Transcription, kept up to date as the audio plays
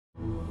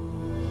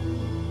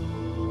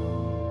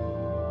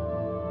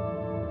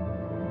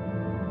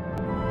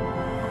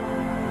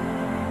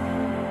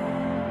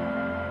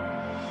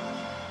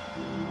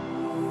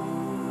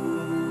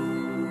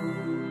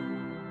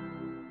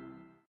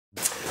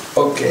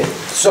Okay,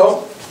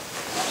 so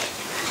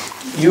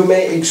you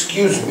may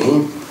excuse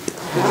me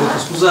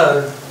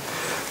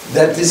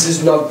that this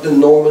is not the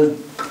normal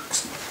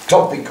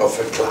topic of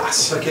a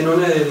class. Perché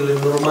non è il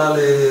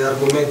normale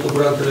argomento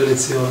durante le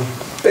lezioni.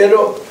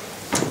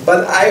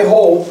 But I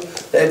hope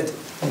that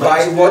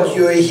by what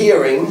you are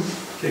hearing,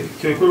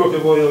 che quello che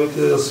voi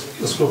avete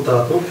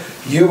ascoltato,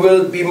 you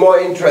will be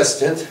more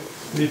interested.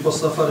 Vi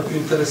possa fare più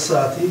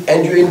interessati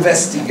and you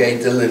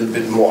investigate a little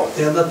bit more.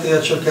 E andate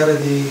a cercare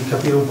di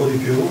capire un po' di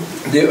più.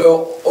 The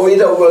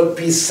OIDA World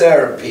Peace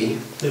Therapie,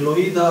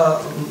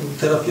 l'OIDA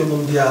terapia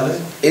mondiale,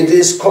 it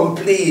is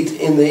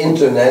complete in the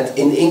internet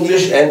in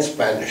English and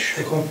Spanish.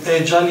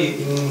 È già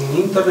lì in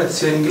internet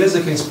sia in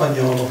inglese che in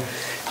spagnolo.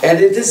 And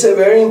it is a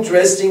very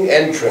interesting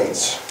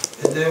entrance.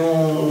 Ed è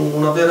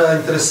una vera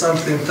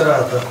interessante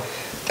entrata.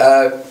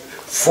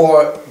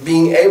 For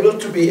being able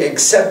to be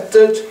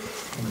accepted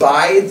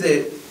by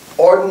the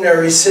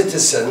ordinary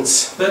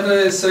citizens, per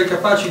essere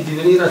capaci di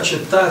venire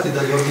accettati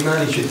dagli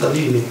ordinari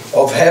cittadini,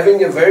 of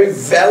having a very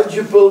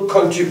valuable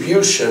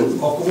contribution,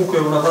 o comunque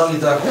un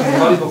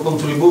valido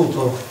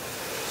contributo,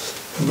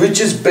 which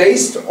is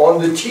based on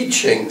the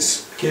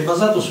teachings, che è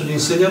basato sugli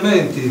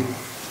insegnamenti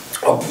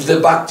of the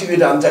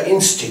Bhaktivedanta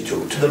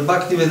Institute, del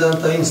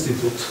Bhaktivedanta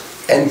Institute,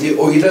 and the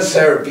OIDA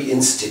Therapy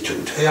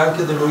Institute, e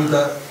anche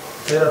dell'OIDA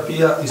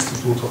Terapia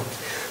Istituto.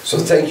 So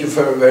thank you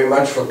very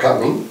much for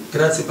coming.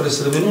 Grazie per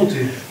essere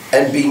venuti.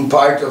 And being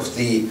part of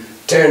the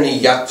Therapie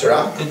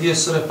Yatra. E di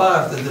essere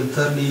parte del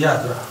Therapie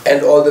Yatra.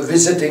 And all the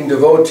visiting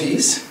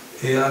devotees.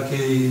 E anche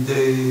i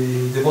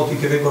devoti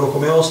che vengono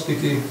come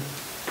ospiti.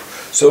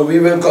 So we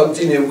will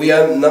continue. We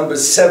are number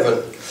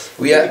 7.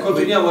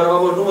 Continuiamo,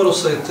 eravamo al numero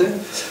 7.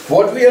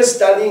 What we are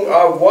studying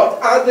are what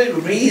are the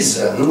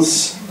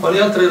reasons. Quali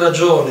altre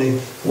ragioni?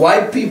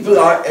 Why people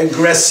are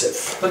aggressive.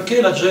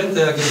 Perché la gente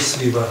è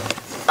aggressiva.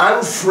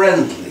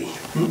 Unfriendly,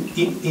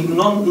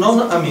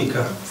 non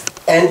amica,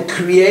 and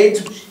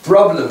create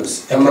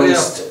problems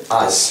amongst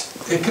us.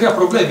 E crea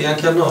problemi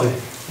anche a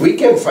noi. We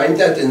can find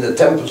that in the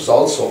temples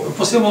also.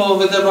 Possiamo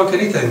vederlo anche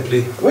nei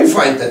templi. We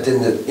find that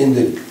in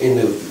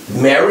the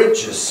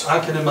marriages.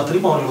 Anche nel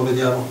matrimonio lo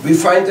vediamo. We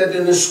find that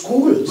in the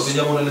schools. Lo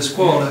vediamo nelle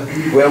scuole.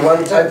 Where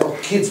one type of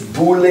kids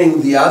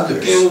bullying the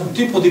others. Che un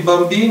tipo di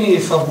bambini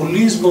fa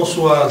bullismo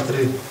su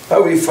altri.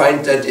 We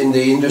find that in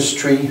the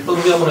industry. Lo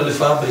vediamo nelle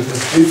fabbriche.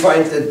 We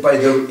find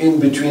that in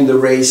between the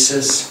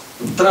races.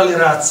 Tra le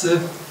razze.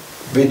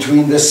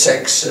 Between the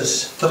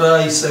sexes.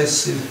 Tra i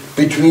sessi.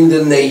 Between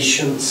the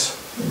nations.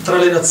 Tra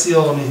le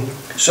nazioni.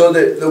 So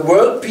the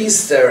World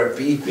Peace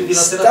Therapy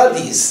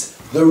studies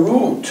the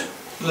root.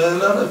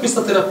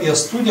 Questa terapia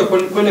studia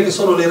quelle che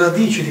sono le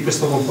radici di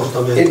questo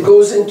comportamento. It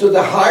goes into the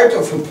heart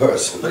of a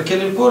person. Perché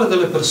nel cuore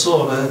delle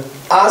persone,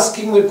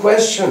 asking the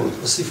question,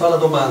 si fa la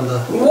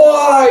domanda: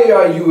 why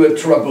are you a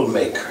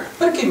troublemaker?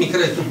 Perché mi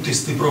crei tutti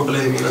questi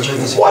problemi? La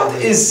gente si What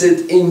chiede. is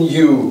it in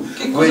you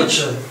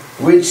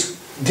which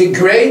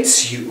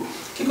degrades you?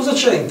 Che cosa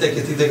c'è in te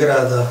che ti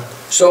degrada?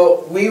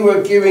 So we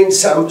were giving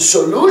some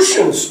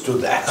solutions to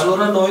that.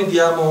 Allora noi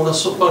diamo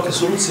qualche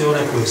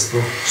soluzione a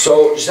questo.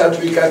 So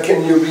Sadvika,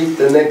 can you read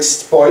the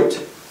next point?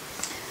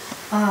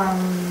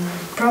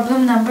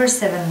 Problem number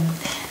 7.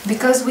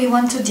 Because we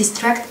want to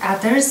distract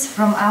others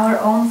from our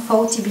own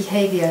faulty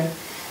behavior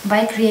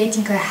by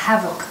creating a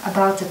havoc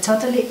about a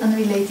totally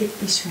unrelated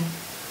issue.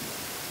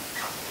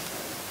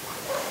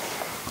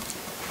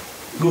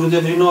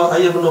 Gurudev, you know, I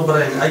have no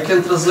brain. I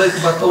can translate,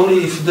 but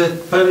only if the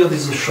period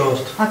is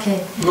short.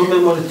 Okay. No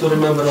memory to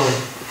remember all.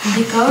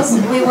 Because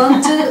we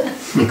want.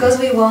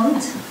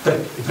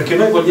 Perché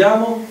noi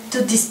vogliamo.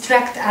 To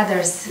distract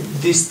others.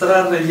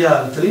 Distrarre gli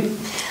altri.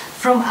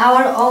 From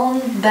our own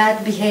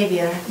bad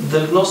behavior.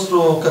 Del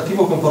nostro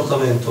cattivo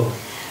comportamento.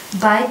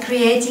 By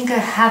creating a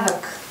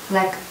havoc,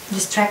 like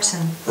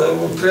distraction.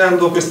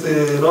 Creando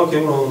queste, no, che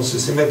uno si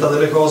inventa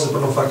delle cose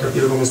per non far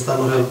capire come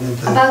stanno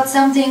realmente. About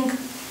something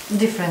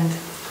different.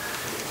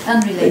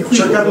 Unrelated.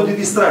 Cercando di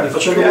distrarli,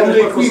 facendo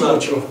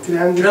qualcos'altro.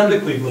 Creando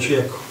equivoci,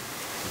 ecco.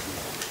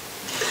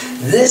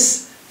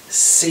 This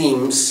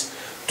seems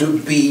to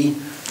be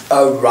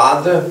a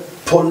rather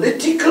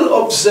political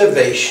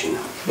observation.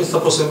 Questa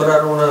può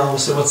sembrare una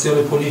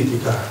osservazione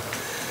politica.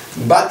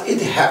 But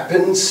it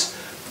happens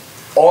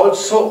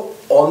also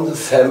on the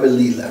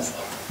family level.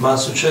 Ma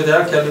succede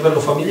anche a livello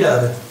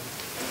familiare.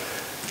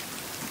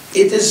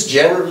 It is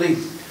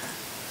generally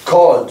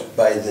called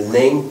by the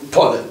name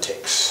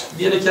politics.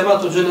 Viene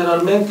chiamato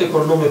generalmente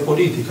col nome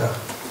politica.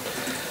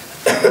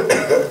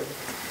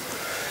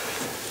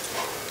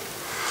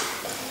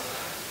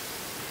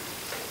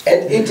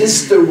 And it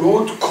is the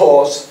root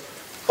cause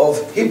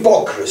of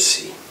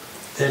hypocrisy.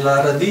 E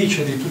la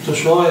radice di tutto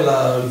ciò è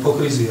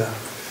l'ipocrisia.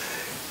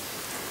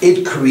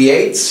 It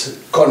creates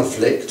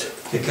conflict.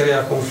 Che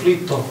crea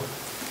conflitto.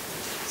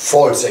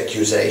 False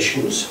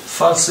accusations.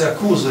 False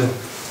accuse.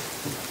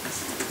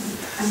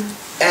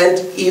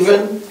 And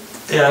even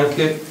e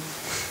anche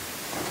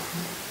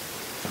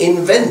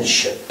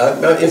invention.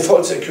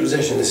 False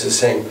accusation is the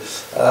same.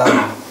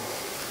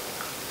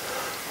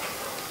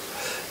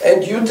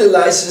 And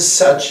utilizes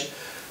such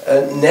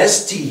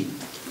nasty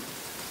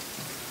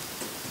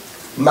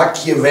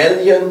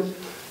Machiavellian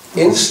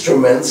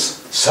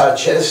instruments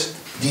such as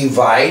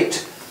divide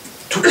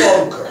to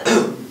conquer.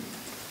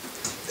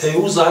 E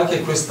usa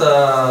anche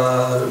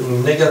questa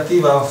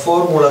negativa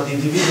formula di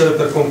dividere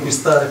per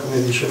conquistare,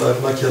 come diceva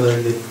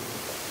Machiavelli.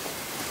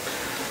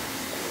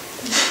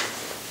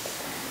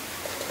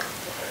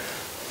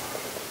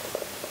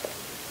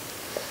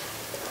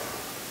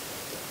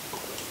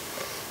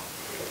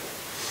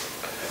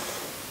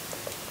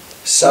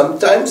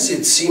 Sometimes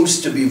it seems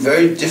to be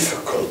very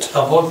difficult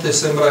A volte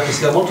sembra che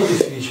sia molto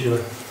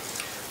difficile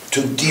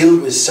to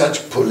deal with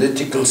such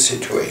political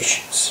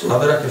situations.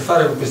 avere a che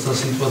fare con questa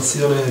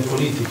situazione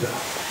politica.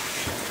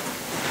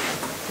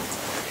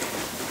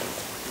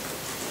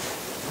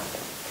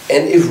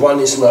 And if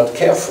one is not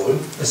careful,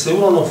 E se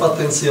uno non fa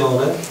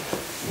attenzione,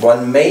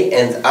 one may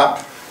end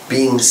up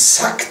being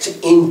sucked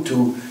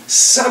into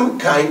some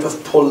kind of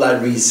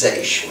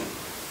polarization.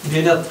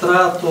 viene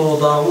attratto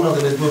da una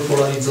delle due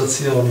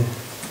polarizzazioni.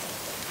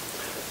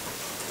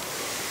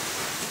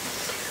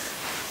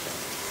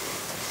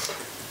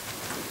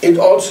 It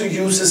also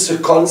uses the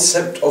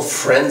concept of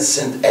friends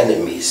and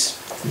enemies.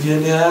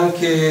 Viene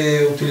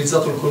anche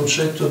utilizzato il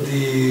concetto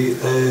di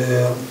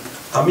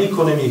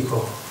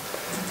amico-nemico.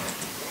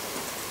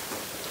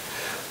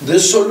 The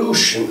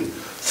solution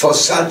for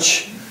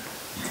such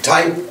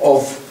type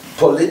of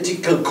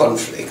political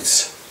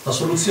conflicts La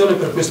soluzione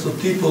per questo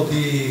tipo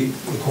di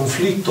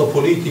conflitto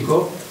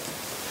politico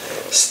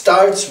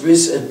starts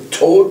with a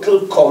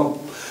total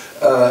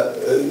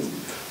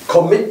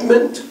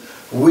commitment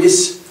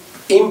with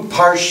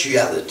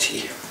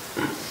impartiality.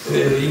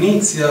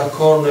 Inizia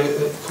con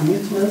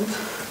commitment.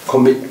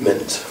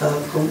 Commitment.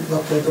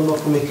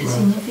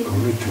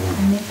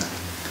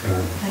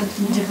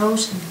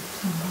 Devotion.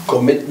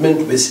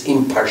 Commitment with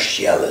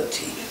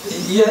impartiality.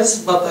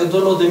 Yes, but I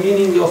don't know the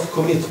meaning of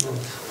commitment.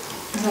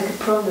 Like a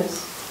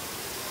promise.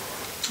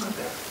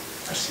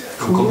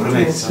 Con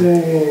compromesso.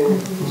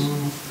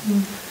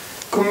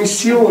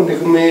 Commissione,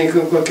 come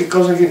qualche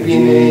cosa che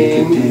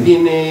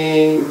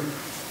viene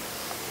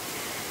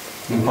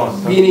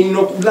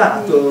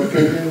inoculato.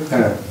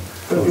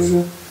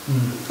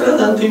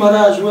 Tanti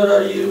Maharaj, where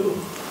are you?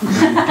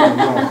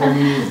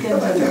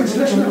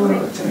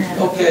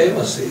 Ok,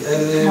 ma sì.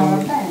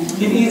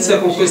 Inizia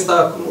con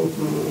questa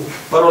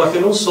parola che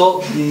non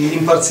so, di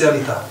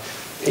imparzialità.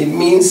 It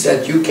means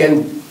that you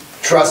can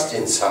trust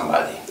in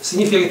somebody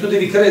Significa che tu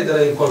devi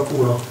credere in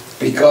qualcuno,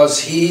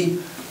 because he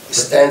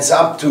stands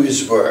up to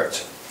his word.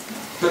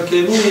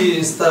 perché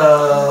lui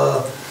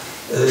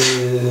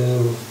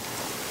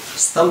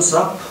stands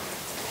up.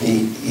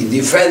 He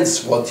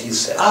defends what he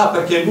says.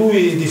 Perché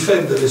lui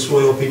difende le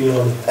sue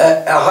opinioni.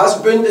 A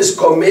husband is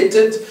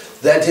committed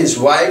that his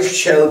wife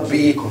shall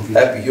be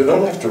happy. You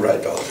don't have to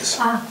write all this.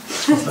 A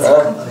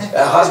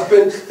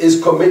husband is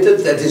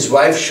committed that his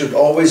wife should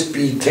always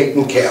be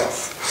taken care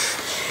of.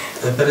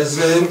 Per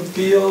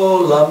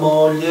esempio, la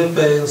moglie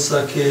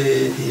pensa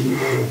che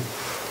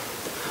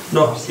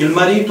il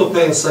marito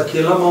pensa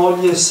che la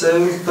moglie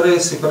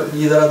sempre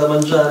gli darà da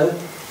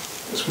mangiare.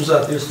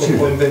 Scusate, io sto un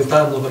po'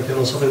 inventando perché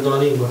non sapendo la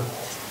lingua.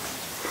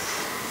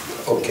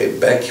 Okay,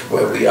 back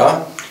where we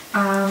are.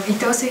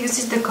 It also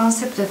uses the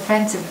concept of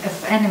friends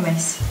of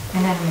enemies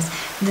and enemies.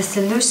 The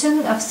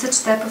solution of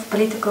such type of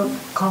political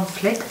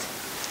conflict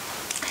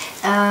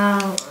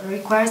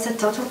requires a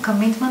total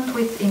commitment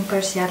with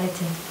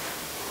impartiality.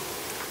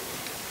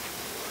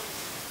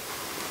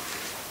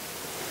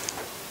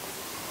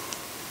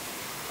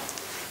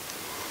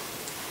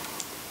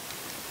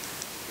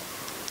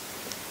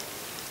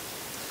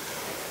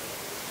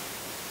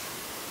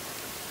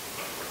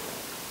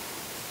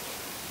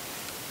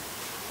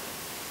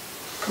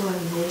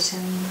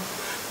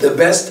 The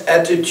best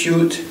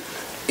attitude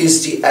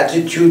is the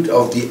attitude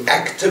of the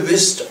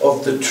activist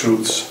of the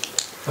truth.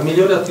 La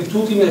migliore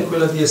attitudine è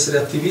quella di essere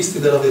attivisti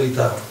della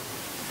verità.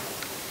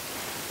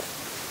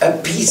 A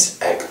peace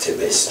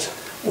activist.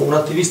 Un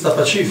attivista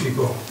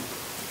pacifico.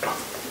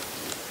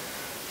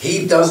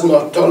 He does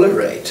not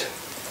tolerate.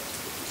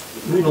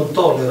 Lui non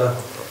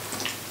tollera.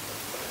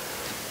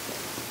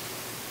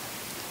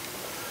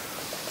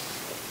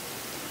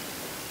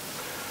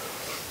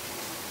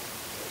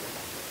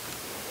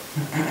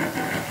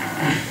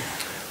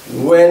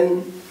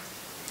 When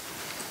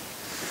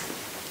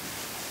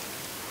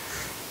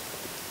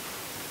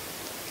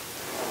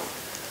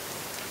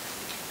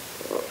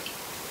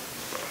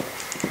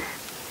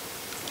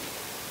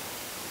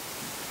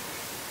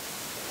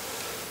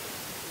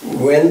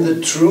the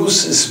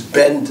truth is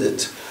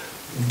bended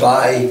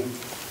by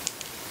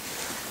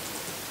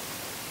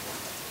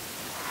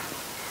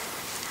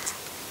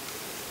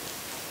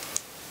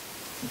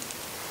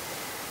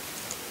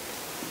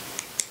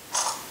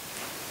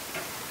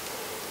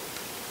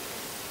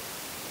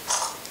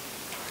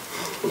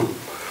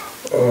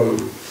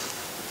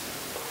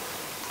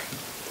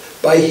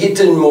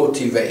hidden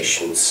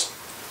motivations.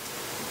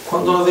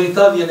 Quando la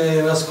verità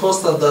viene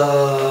nascosta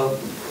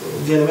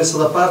viene messa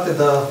da parte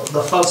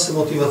da false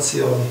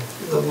motivazioni,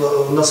 da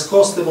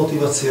nascoste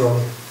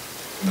motivazioni.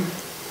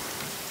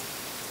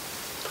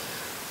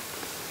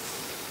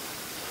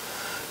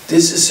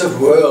 This is a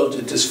world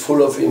that is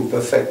full of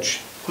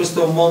imperfection.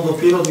 Questo è un mondo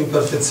pieno di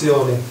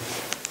imperfezioni.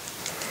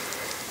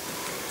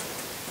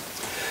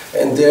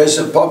 And there's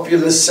a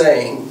popular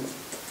saying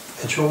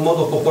E c'è un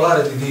modo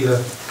popolare di dire,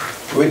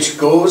 which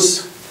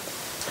goes,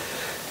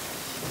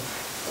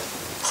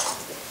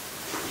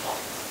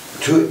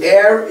 to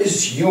err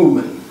is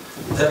human,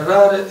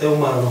 errare è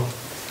umano,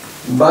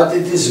 but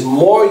it is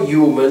more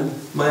human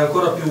ma è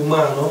ancora più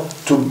umano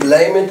to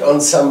blame it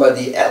on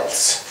somebody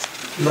else.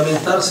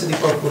 lamentarsi di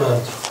qualcun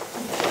altro.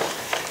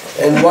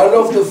 And one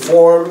of the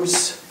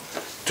forms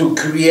to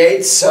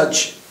create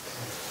such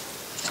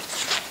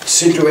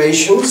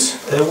situations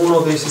È uno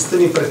dei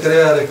sistemi per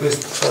creare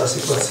questa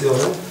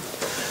situazione,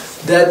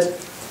 that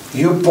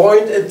you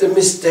point at the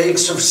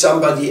mistakes of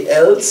somebody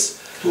else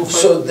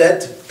so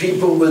that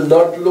people will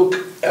not look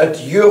at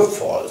your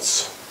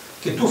faults.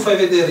 che tu fai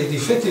vedere i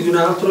difetti di un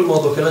altro in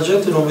modo che la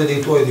gente non vede i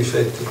tuoi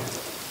difetti.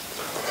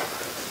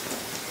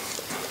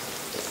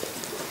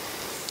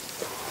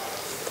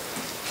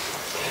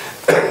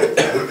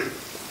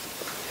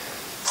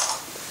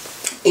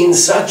 In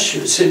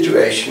such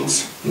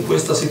situations, In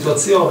questa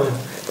situazione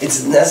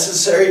it's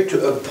necessary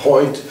to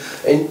appoint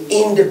an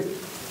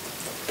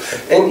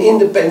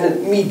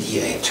independent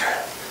mediator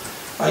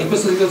in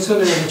questa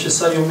situazione è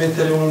necessario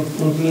mettere un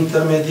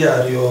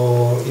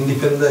intermediario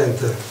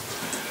indipendente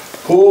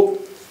who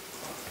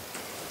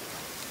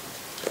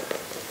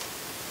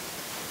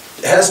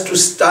has to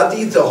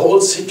study the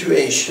whole che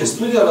situation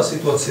studia la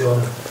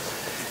situazione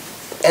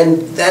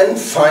and then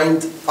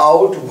find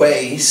out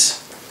ways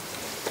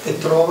e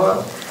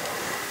trova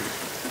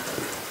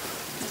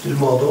il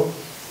modo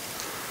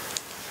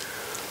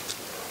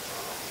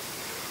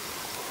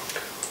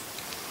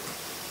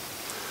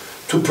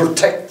to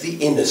protect the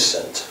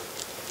innocent.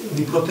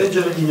 di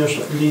proteggere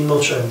gli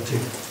innocenti.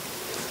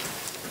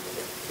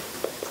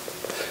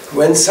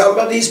 When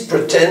somebody is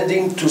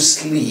pretending to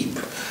sleep,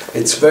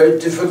 it's very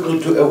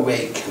difficult to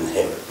awaken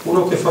him.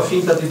 Uno che fa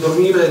finta di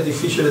dormire è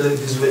difficile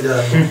di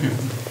svegliarlo.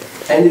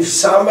 And if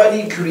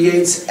somebody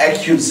creates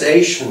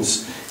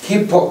accusations,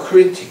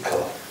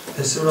 hypocritical,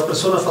 E se una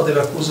persona fa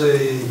delle accuse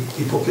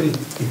ipocrite,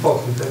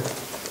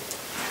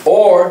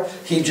 or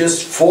he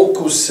just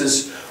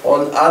focuses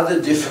on other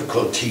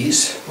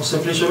difficulties o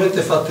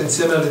semplicemente fa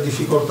attenzione alle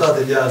difficoltà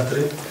degli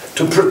altri,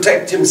 to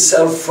protect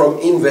himself from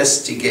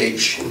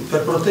investigation,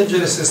 per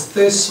proteggere se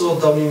stesso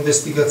da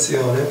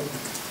un'investigazione,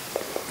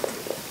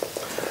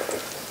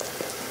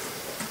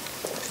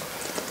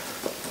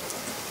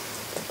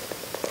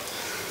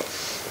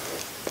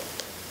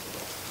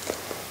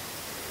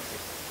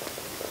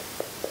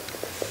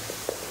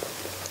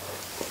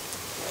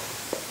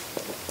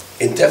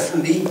 it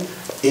definitely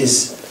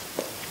is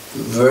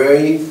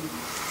very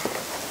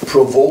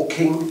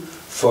provoking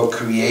for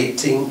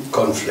creating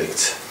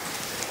conflicts.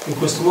 in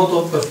questo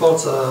modo per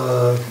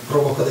forza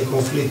provoca dei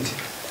conflitti.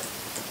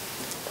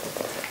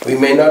 We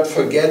may not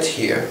forget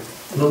here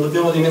Non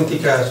dobbiamo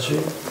dimenticarci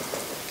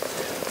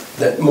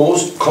that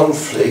most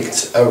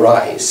conflicts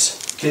arise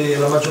che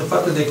la maggior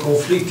parte dei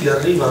conflitti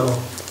arrivano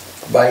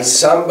by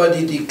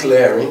somebody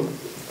declaring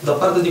da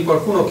parte di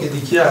qualcuno che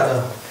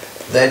dichiara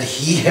that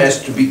he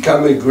has to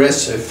become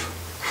aggressive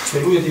che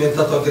lui è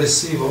diventato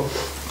aggressivo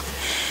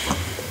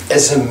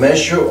as a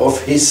measure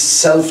of his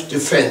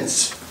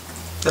self-defense.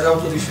 per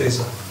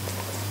autodifesa,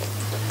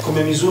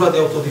 come misura di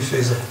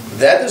autodifesa.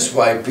 That is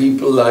why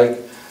people like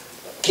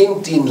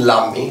Kintin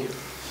Lami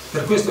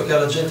Per questo che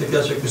alla gente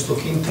piace questo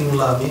Kintin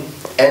Lami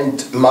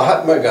and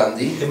Mahatma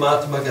Gandhi e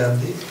Mahatma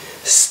Gandhi,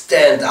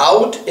 stand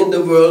out in the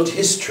world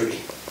history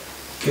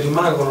che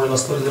rimangono nella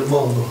storia del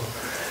mondo,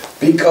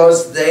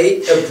 because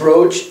they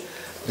approach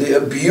the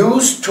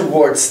abuse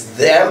towards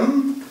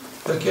them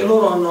perché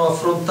loro hanno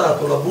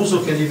affrontato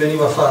l'abuso che gli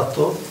veniva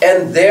fatto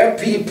and their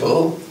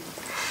people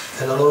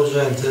e la loro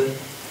gente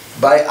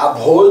by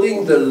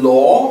upholding the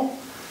law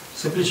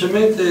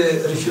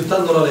semplicemente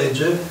rifiutando la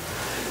legge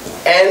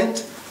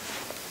and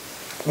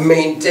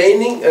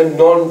maintaining a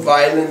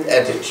non-violent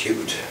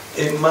attitude,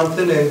 e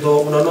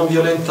mantenendo una non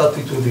violenta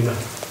attitudine.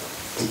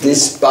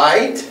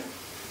 despite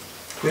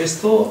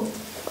Questo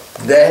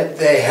that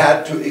they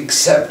had to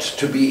accept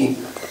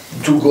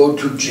to go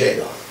to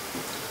jail.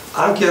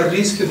 anche a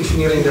rischio di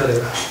finire in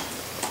galera.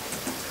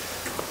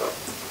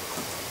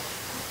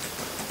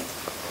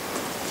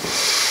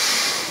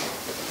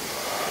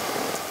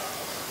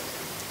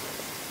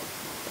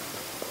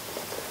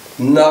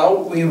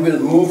 Now we will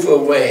move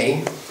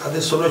away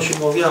Adesso noi ci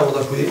muoviamo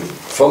da qui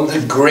from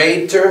the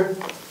greater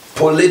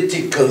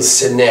political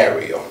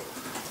scenario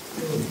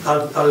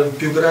al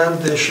più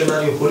grande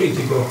scenario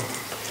politico.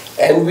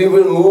 and we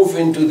will move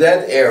into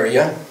that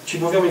area Ci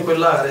muoviamo in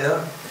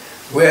quell'area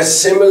where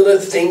similar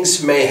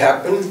things may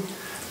happen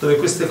dove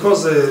queste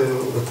cose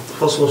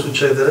possono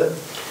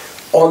succedere.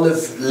 on the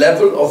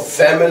level of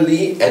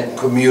family and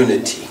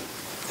community.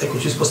 Ecco,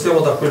 ci spostiamo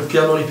da quel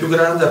piano lì più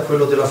grande a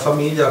quello della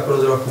famiglia, a quello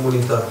della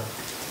comunità.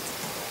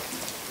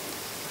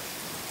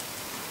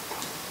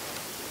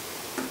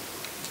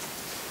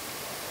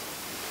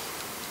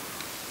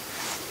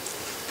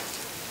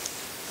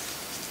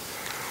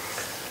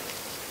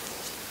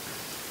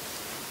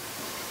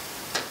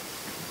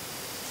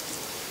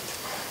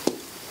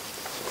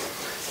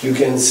 you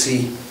can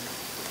see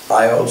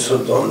I also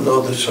don't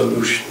know the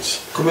solutions.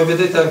 Come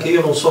vedete anche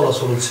io non so la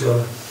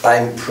soluzione.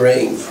 I'm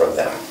praying for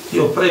them.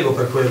 Io prego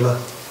per quella.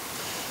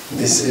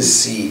 This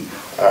is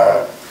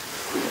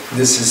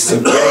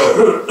the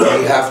way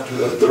we have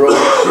to approach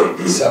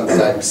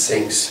sometimes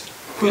things.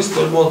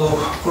 Questo è il modo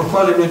col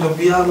quale noi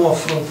dobbiamo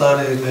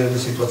affrontare le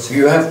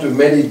situazioni. You have to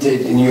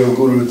meditate in your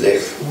Gurudev.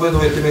 Voi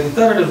dovete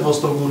meditare nel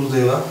vostro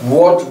Gurudeva.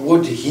 What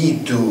would he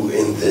do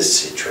in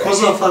this situation?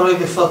 Cosa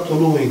avrebbe fatto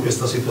lui in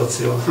questa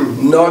situazione?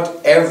 Not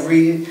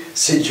every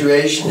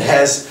situation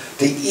has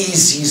the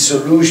easy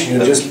solution.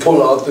 You just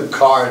pull out the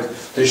card,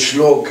 the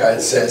shloka,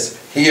 and says,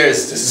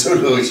 here's the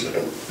solution.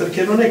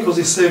 Perché non è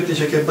così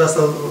semplice che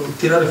basta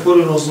tirare fuori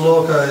uno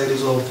sloka e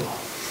risolto.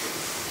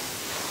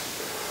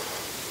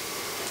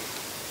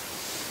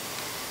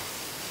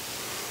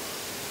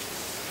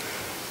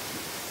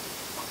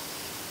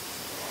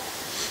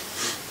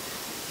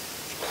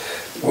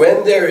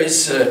 When there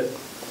is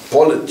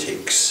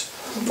politics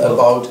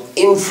about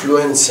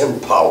influence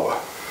and power,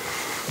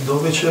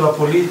 Dove c'è la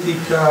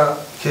politica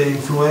che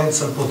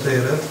influenza il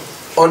potere,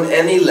 on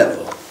any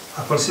level,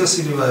 a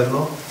qualsiasi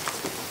livello,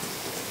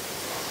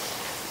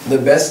 the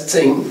best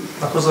thing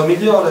la cosa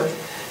migliore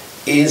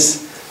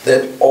is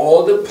that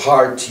all the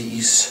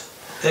parties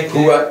è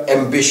who che are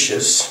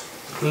ambitious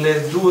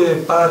le due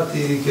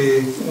parti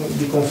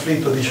di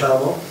conflitto,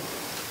 diciamo,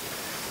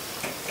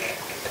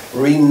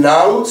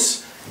 renounce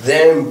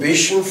their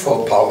ambition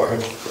for power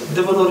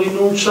devono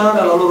rinunciare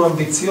alla loro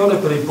ambizione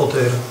per il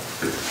potere,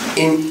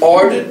 in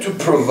order to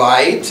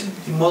provide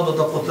in modo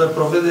da poter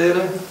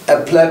provvedere a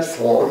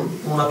platform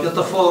una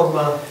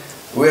piattaforma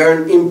where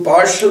an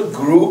impartial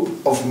group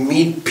of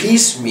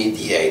peace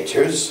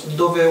mediators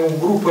dove un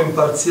gruppo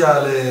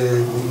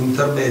imparziale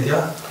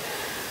intermedia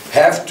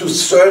have to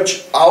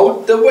search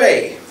out the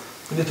way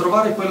deve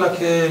trovare quella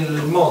che è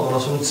il modo, la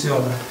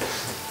soluzione,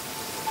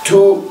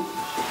 to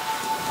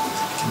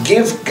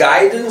give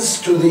guidance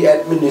to the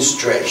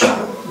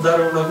administration.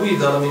 dare una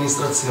guida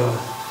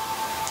all'amministrazione.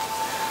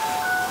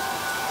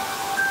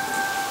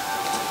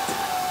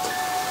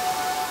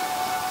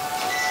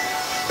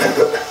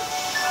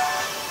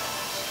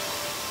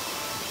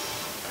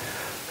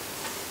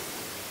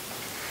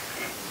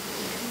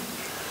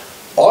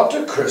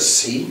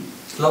 Autocracy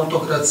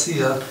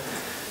L'autocrazia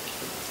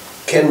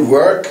can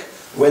work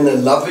when a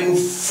loving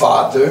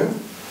father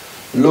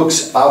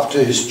looks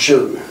after his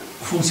children.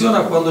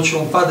 funziona quando c'è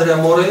un padre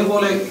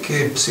amorevole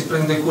che si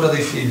prende cura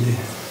dei figli.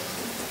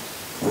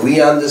 We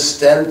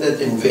understand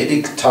that in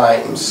Vedic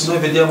times Noi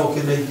vediamo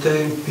che nei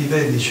tempi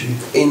vedici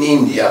in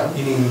India,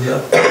 in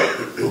India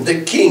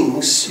the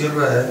kings, il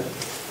re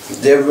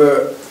they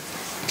were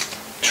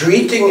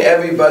treating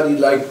everybody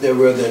like they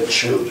were their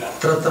children.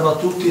 trattava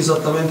tutti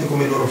esattamente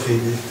come i loro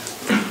figli.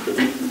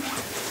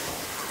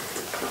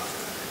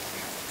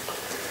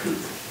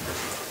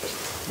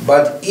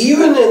 But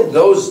even in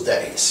those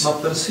days, Ma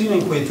persino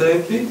in quei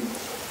tempi,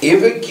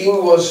 if a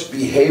king was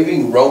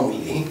behaving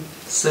wrongly,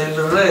 se il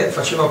re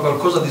faceva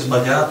qualcosa di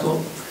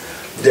sbagliato,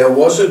 there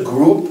was a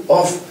group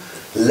of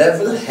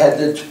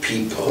level-headed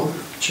people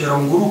c'era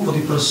un gruppo di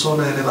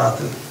persone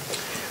elevate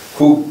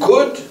who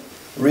could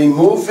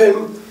remove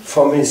him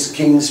from his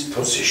king's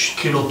position.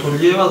 che lo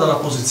toglieva dalla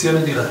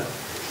posizione di re.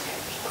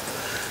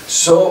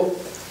 So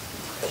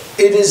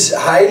it is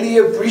highly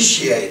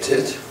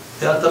appreciated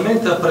È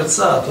altamente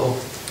apprezzato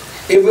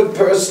if a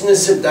person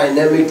is a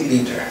dynamic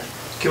leader.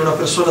 che una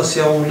persona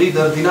sia un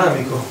leader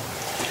dinamico,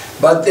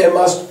 But there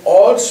must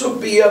also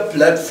be a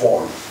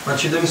platform ma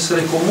ci deve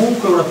essere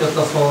comunque una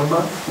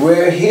piattaforma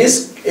where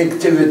his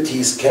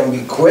activities can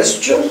be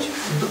questioned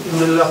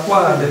nella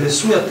quale le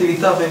sue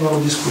attività vengono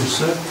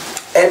discusse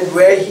and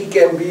where he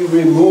can be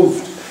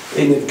removed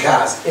in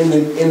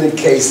a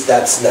case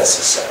that's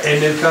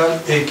necessary.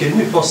 e che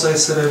lui possa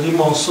essere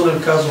rimosso nel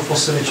caso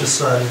fosse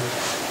necessario.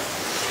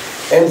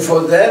 And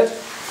for that,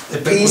 E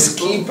per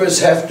questo,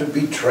 peacekeepers have to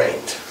be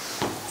trained.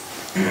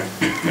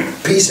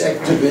 Peace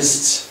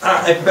activists.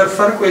 e per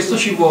far questo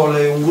ci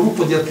vuole un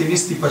gruppo di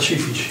attivisti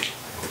pacifici.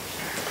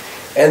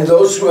 And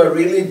those who are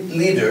really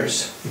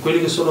leaders, E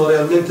quelli che sono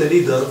realmente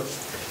leader,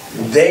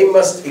 they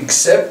must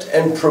accept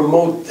and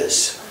promote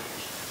this.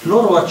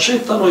 loro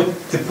accettano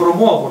e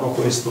promuovono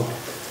questo,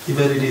 i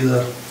veri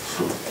leader.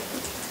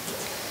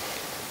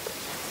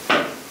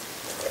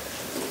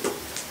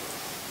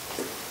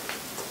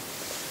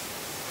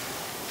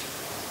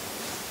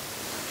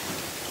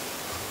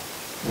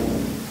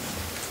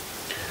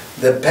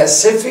 The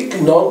pacific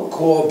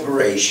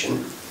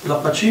non-cooperation La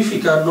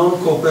pacifica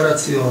non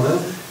cooperazione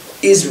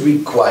is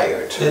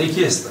required, è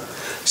richiesta,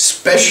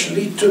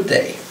 especially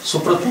today,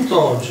 soprattutto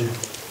oggi,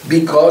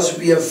 because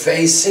we are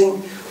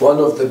facing one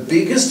of the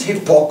biggest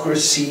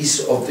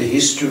hypocrisies of the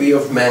history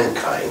of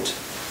mankind.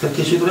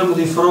 perché ci troviamo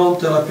di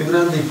fronte alla più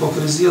grande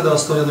ipocrisia della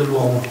storia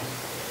dell'uomo.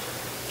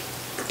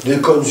 The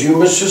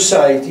consumer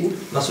society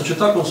La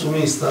società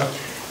consumista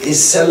is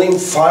selling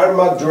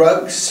pharma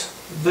drugs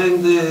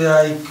vende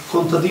ai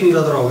contadini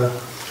la droga,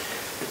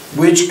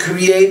 which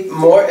create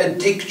more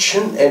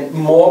addiction and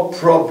more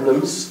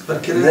problems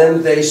perché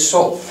than they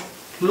solve.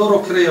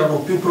 loro creano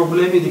più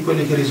problemi di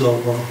quelli che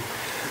risolvono.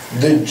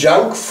 The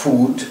junk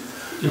food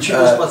Il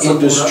cibo spazzatura,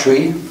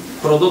 industry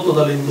prodotto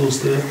dalle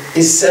industrie,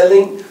 is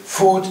selling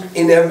food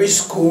in every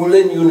school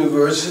and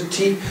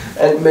university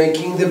and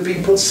making the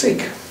people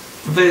sick.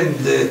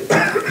 vende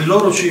il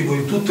loro cibo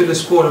in tutte le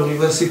scuole e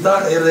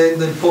università e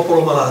rende il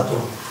popolo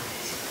malato.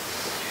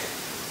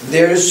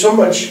 There is so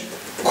much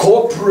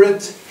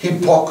corporate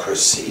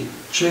hypocrisy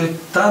C'è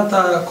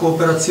tanta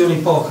cooperazione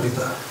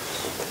ipocrita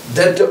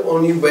that the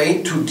only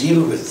way to deal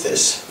with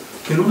this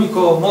che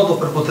l'unico modo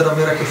per poter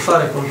avere a che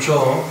fare con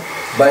ciò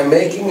by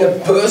making a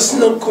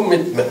personal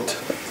commitment.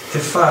 è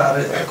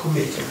fare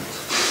commitment.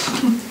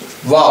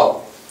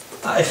 Wow.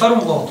 E fare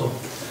un voto.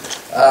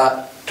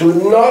 To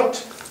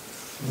not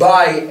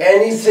buy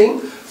anything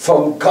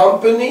from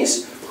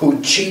companies who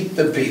cheat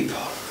the people.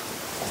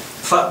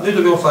 Noi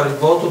dobbiamo fare il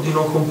voto di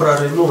non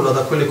comprare nulla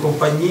da quelle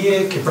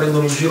compagnie che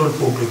prendono in giro il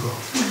pubblico.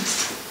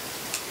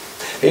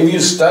 If you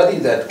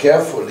study that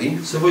carefully,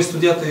 Se voi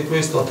studiate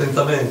questo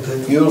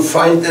attentamente, you'll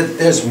find that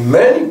there's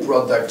many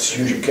products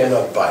you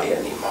cannot buy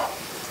anymore.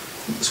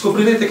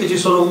 scoprirete che ci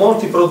sono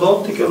molti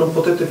prodotti che non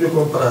potete più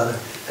comprare.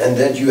 And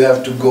that you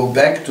have to go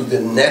back to the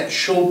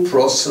natural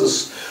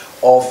process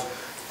of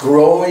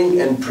growing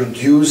and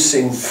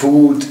producing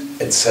food,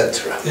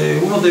 etc. E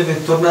uno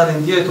deve tornare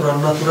indietro al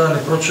naturale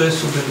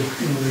processo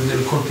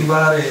del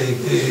coltivare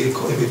e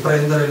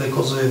prendere le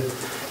cose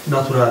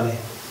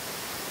naturali.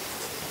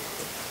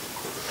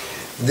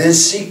 The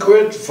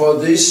secret for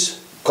this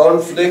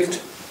conflict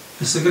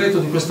Il segreto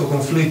di questo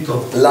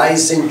conflitto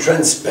lies in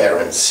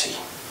transparency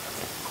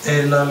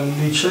è la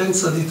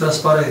licenza di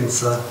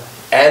trasparenza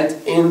and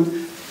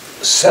in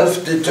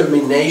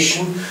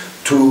self-determination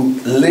to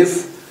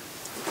live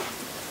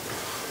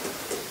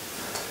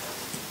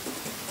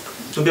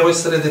Dobbiamo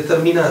essere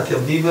determinati a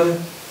vivere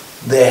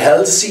the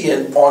healthy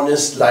and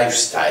honest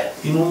lifestyle.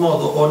 in un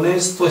modo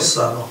onesto e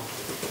sano.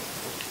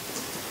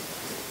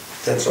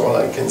 That's all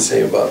I can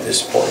say about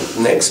this point.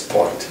 Next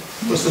point.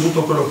 Questo è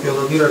tutto quello che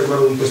ho da dire a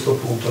riguardo di questo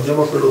punto.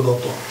 Andiamo a quello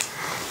dopo.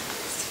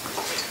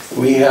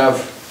 We have,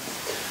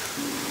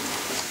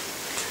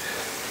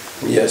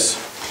 yes,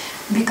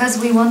 Because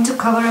we want to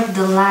cover up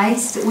the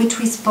lies which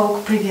we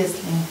spoke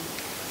previously.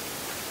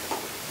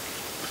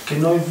 Che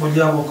noi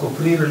vogliamo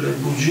coprire le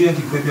bugie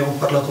di cui abbiamo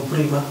parlato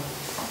prima.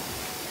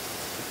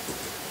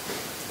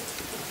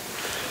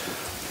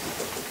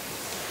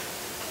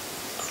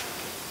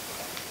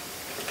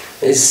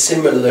 is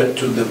similar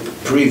to the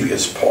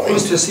previous point,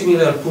 Questo è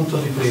simile al punto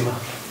di prima.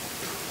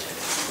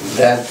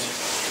 that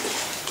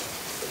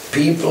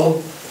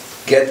people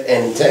get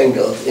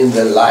entangled in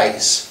the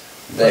lies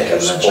they Perché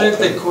have la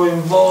gente è spoken,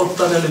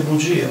 coinvolta nelle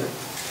bugie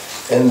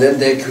and then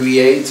they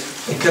create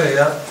e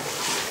crea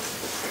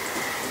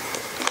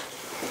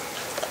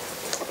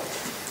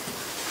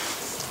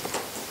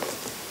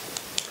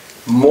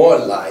more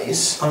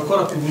lies,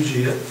 ancora più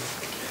bugie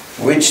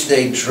which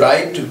they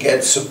try to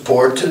get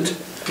supported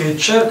che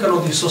cercano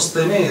di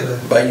sostenere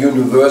by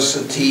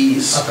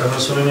universities,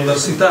 attraverso le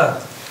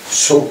università,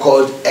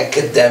 so-called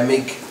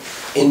academic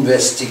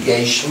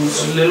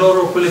investigations,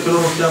 quelle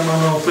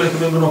che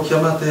vengono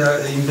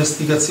chiamate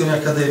investigazioni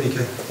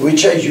accademiche,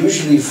 which are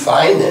usually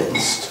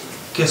financed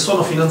che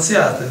sono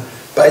finanziate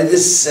by the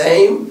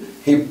same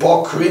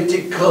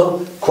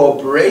hypocritical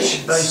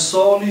corporations.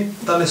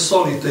 dalle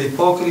solite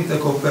ipocrite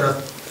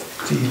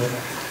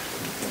cooperative,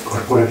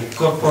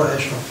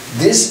 corporation.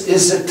 This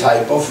is a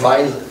type of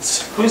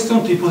violence. Questo è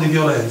un tipo di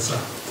violenza.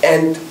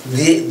 And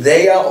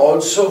they are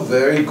also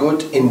very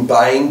good in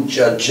buying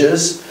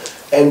judges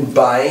and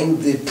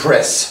buying the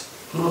press.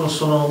 Loro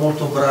sono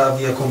molto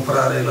bravi a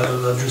comprare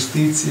la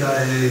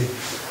giustizia e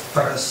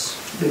press,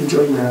 Dei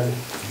giornali.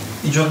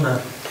 i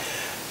giornali.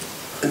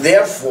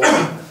 Therefore,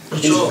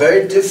 it's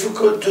very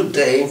difficult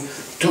today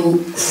to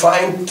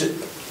find,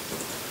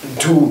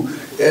 to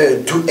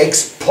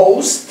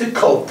expose the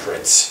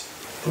culprits.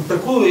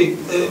 Per cui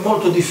è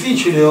molto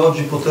difficile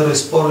oggi poter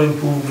esporre in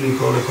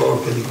pubblico le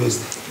colpe di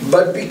questi.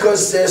 But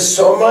because there's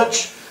so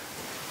much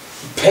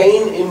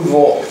pain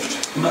involved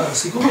Ma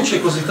siccome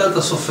c'è così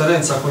tanta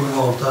sofferenza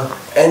coinvolta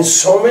and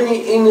so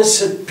many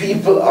innocent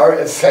people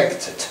are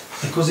affected,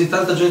 e così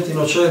tanta gente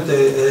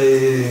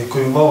innocente è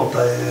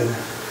coinvolta,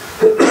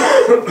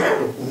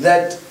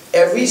 that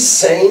every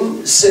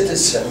sane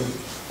citizen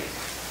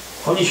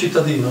ogni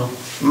cittadino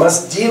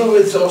must deal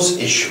with those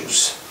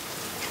issues,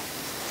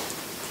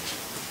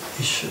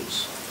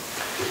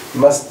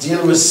 must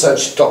deal with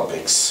such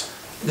topics.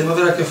 deve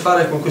avere a che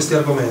fare con questi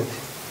argomenti.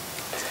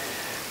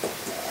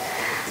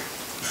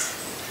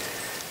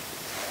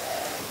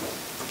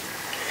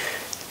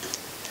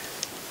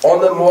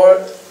 On a more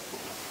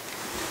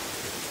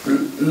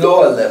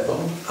lower level,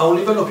 A un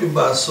livello più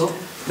basso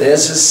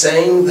there's a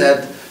saying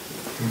that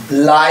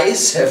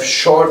lies have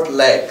short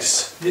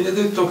legs. viene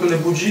detto che le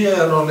bugie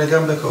hanno le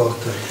gambe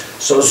corte,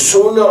 So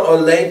sooner or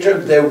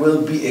later they will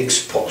be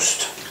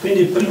exposed.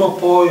 quindi prima o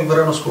poi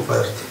verranno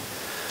scoperti.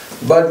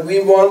 But we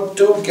want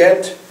to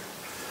get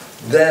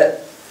the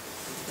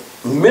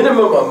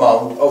minimum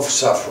amount of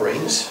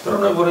sufferings. Però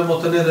noi vorremmo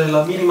ottenere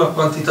la minima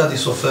quantità di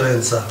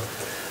sofferenza.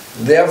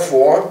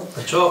 Therefore,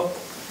 Perciò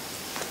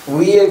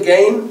we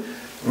again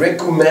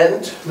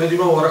recommend noi di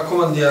nuovo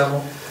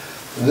raccomandiamo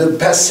the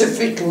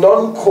pacific la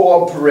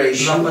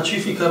non-cooperation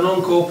pacifica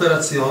non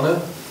cooperazione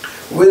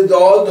with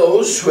all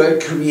those who are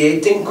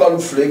creating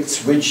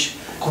conflicts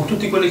con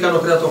tutti quelli che hanno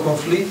creato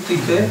conflitti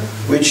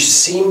which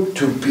seem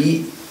to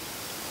be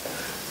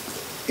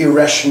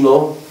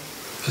irrational,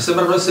 che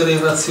sembrano essere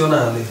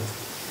irrazionali,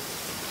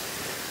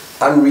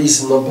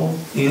 unreasonable,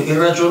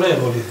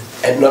 irragionevoli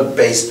and not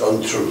based on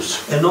truth.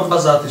 e non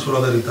basati sulla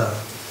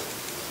verità.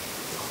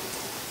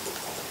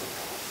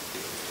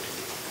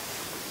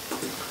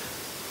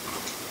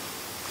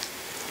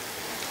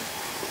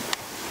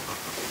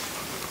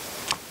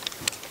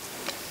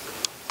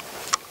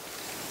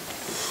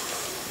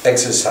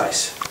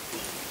 Exercise.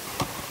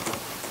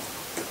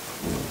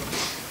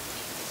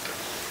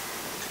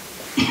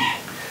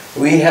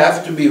 We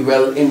have to be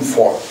well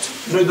informed.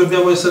 Noi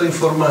dobbiamo essere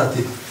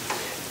informati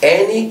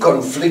Any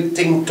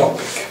conflicting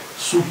topic,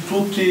 su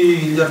tutti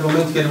gli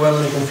argomenti che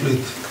riguardano i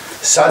conflitti,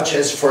 such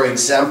as for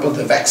example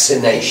the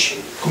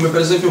vaccination, come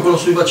per esempio quello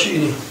sui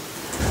vaccini,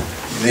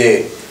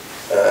 the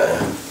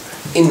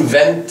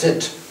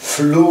invented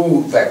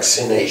flu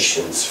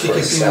vaccinations, for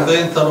che si example,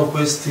 inventano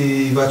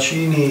questi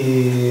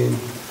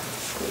vaccini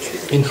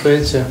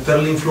Influenza. per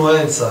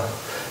l'influenza,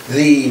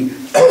 the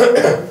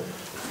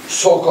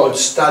so-called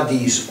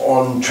studies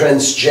on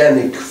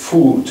transgenic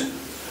food,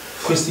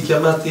 questi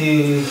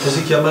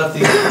così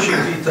chiamati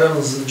cibi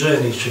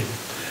transgenici,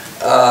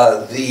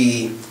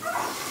 the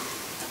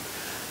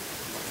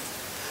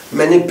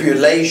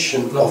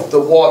manipulation of the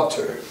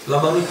water, la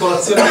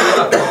manipolazione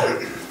dell'acqua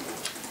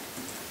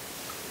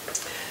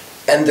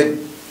and the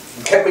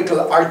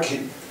chemical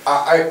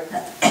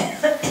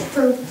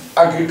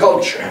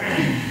agriculture.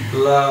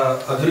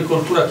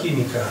 l'agricoltura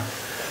chimica.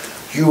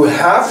 You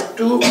have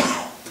to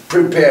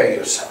prepare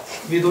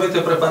yourself. Vi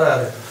dovete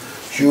preparare,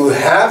 You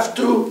have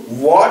to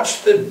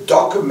watch the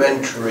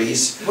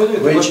documentaries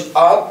which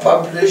are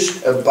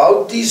published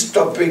about these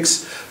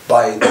topics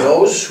by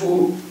those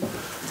who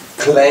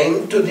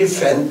claim to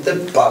defend the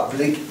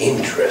public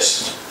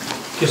interest.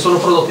 che sono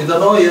prodotti da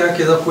noi e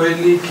anche da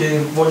quelli che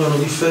vogliono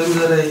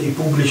difendere i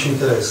pubblici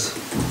interessi.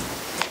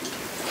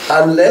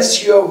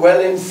 Unless you are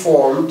well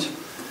informed,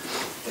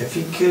 E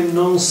finché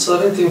non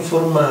sarete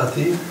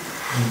informati,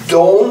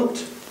 don't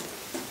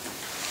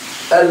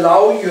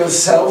allow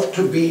yourself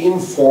to be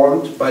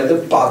informed by the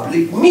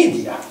public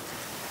media.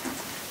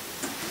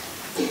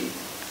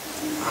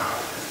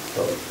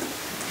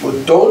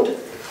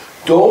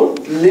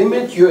 Don't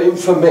limit your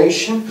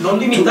information non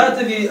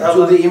limitatevi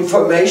to the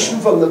information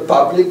from the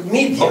public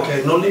media.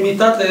 Ok, non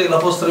limitate la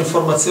vostra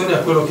informazione a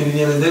quello che vi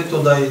viene detto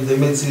dai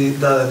mezzi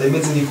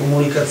di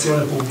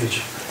comunicazione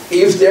pubblici.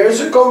 If there is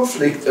a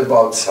conflict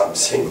about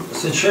something,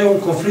 Se c'è un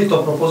conflitto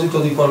a proposito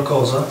di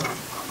qualcosa,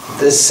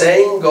 the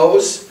saying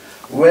goes,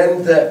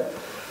 when the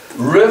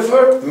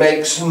river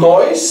makes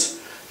noise,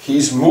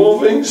 he's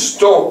moving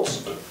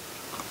stones.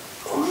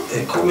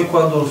 è come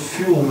quando il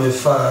fiume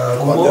fa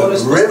When rumore, the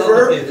spostando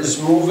river pietre. is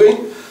moving,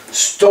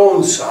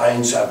 stone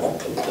signs are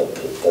pop, pop,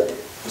 pop, pop.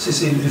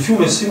 Sì, il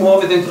fiume si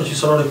muove, dentro ci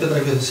sono le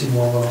pietre che si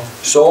muovono.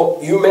 So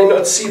you may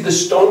not see the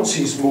stones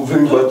he's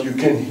moving, but you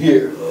can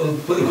hear.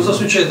 Cosa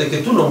succede?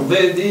 Che tu non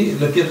vedi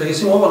le pietre che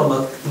si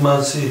muovono, ma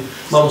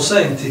lo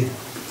senti.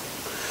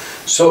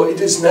 So it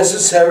is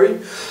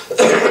necessary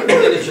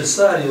Quindi è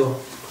necessario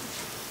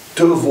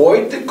to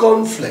avoid the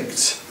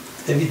conflicts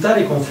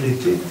evitare i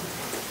conflitti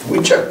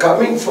which are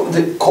coming from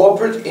the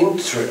corporate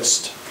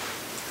interest,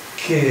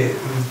 che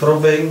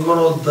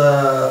provengono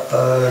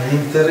dagli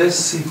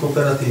interessi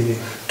cooperativi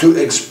to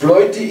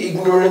exploit the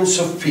ignorance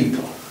of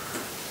people.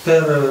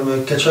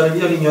 per cacciare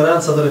via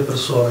l'ignoranza delle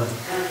persone.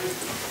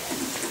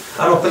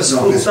 Per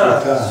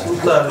sfruttare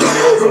l'ignoranza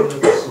delle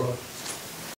persone.